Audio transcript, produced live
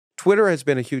Twitter has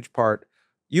been a huge part.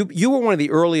 You were one of the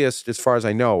earliest, as far as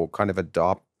I know, kind of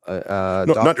no,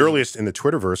 not earliest in the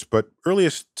Twitterverse, but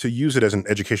earliest to use it as an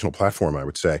educational platform, I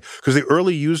would say. Because the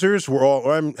early users were all,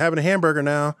 oh, I'm having a hamburger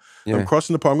now. Yeah. I'm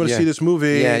crossing the pond. I'm going to see this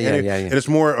movie. And it's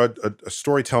more a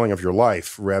storytelling of your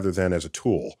life rather than as a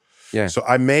tool. Yeah. So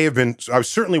I may have been, I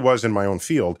certainly was in my own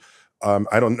field.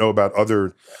 I don't know about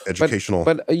other educational.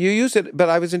 But you use it, but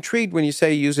I was intrigued when you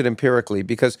say you use it empirically,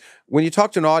 because when you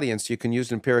talk to an audience, you can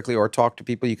use it empirically, or talk to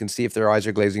people, you can see if their eyes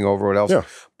are glazing over, what else. Yeah.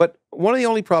 But one of the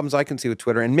only problems I can see with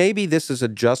Twitter, and maybe this is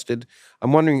adjusted,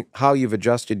 I'm wondering how you've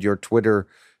adjusted your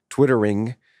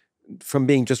Twittering from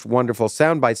being just wonderful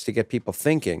sound bites to get people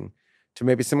thinking to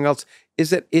maybe something else,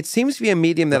 is that it seems to be a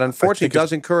medium that unfortunately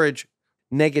does encourage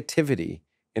negativity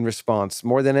in response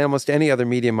more than almost any other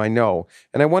medium I know.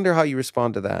 And I wonder how you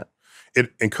respond to that.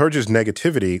 It encourages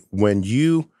negativity when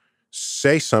you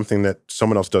say something that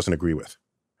someone else doesn't agree with.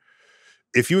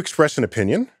 If you express an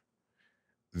opinion,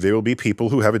 there will be people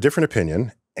who have a different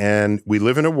opinion, and we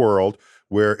live in a world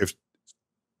where if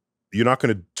you're not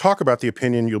going to talk about the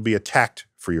opinion, you'll be attacked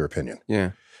for your opinion.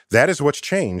 Yeah. That is what's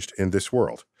changed in this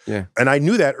world. Yeah. And I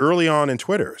knew that early on in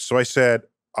Twitter. So I said,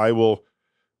 I will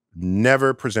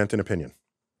never present an opinion.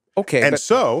 Okay, and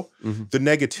so the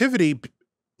negativity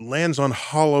lands on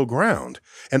hollow ground,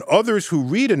 and others who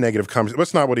read a negative comment,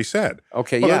 that's not what he said.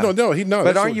 Okay, well, no.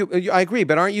 But aren't you? I agree.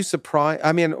 But aren't you surprised?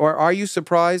 I mean, or are you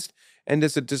surprised? And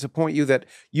does it disappoint you that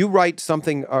you write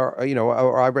something, or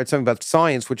I read something about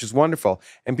science, which is wonderful,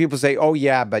 and people say, "Oh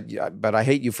yeah, but I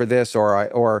hate you for this,"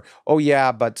 or "Oh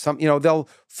yeah, but some," they'll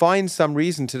find some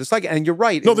reason to dislike it. And you're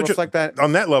right. No, they're just like that.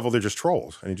 On that level, they're just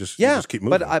trolls, and you just keep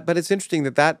moving. But it's interesting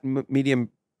that medium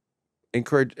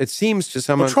encourage. It seems to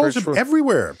some trolls are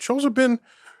everywhere. Trolls have been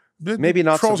maybe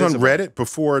not trolls so on Reddit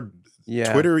before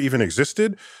Twitter even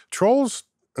existed. Trolls.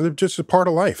 They're just a part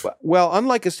of life. Well,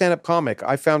 unlike a stand-up comic,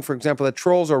 I found, for example, that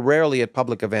trolls are rarely at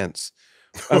public events.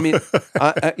 I mean,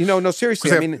 no,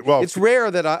 seriously. I mean, it's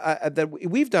rare that that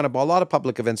we've done a lot of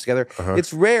public events together.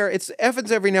 It's rare. It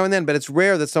happens every now and then, but it's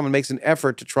rare that someone makes an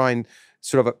effort to try and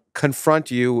sort of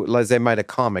confront you as they might a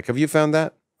comic. Have you found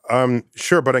that?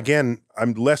 Sure, but again,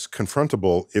 I'm less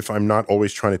confrontable if I'm not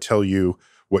always trying to tell you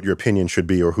what your opinion should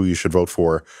be, or who you should vote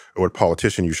for, or what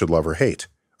politician you should love or hate.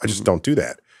 I just don't do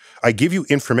that. I give you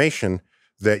information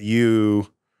that you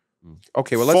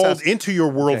fold into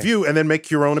your worldview and then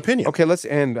make your own opinion. Okay, let's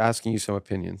end asking you some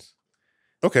opinions.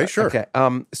 Okay, sure. Okay,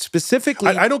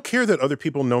 specifically... I don't care that other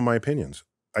people know my opinions.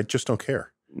 I just don't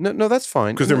care. No, that's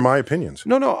fine. Because they're my opinions.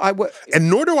 No. And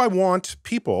nor do I want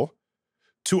people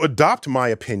to adopt my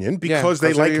opinion because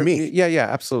they like me. Yeah,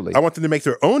 absolutely. I want them to make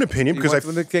their own opinion because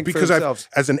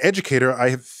as an educator, I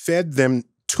have fed them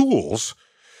tools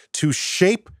to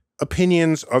shape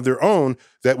opinions of their own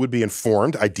that would be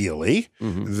informed, ideally,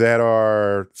 that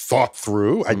are thought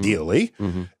through, ideally,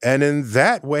 and in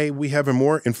that way we have a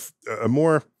more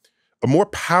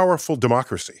powerful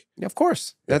democracy. Of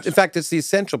course, in fact, it's the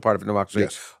essential part of a democracy.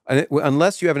 Yes. And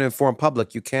unless you have an informed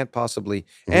public, you can't possibly,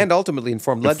 and ultimately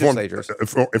informed legislators,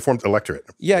 informed electorate.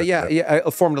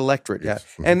 Informed electorate. Yes.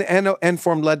 And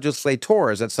informed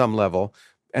legislators at some level.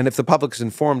 And if the public is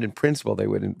informed in principle, they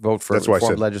would vote for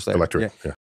informed legislators. Electorate.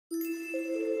 Yeah.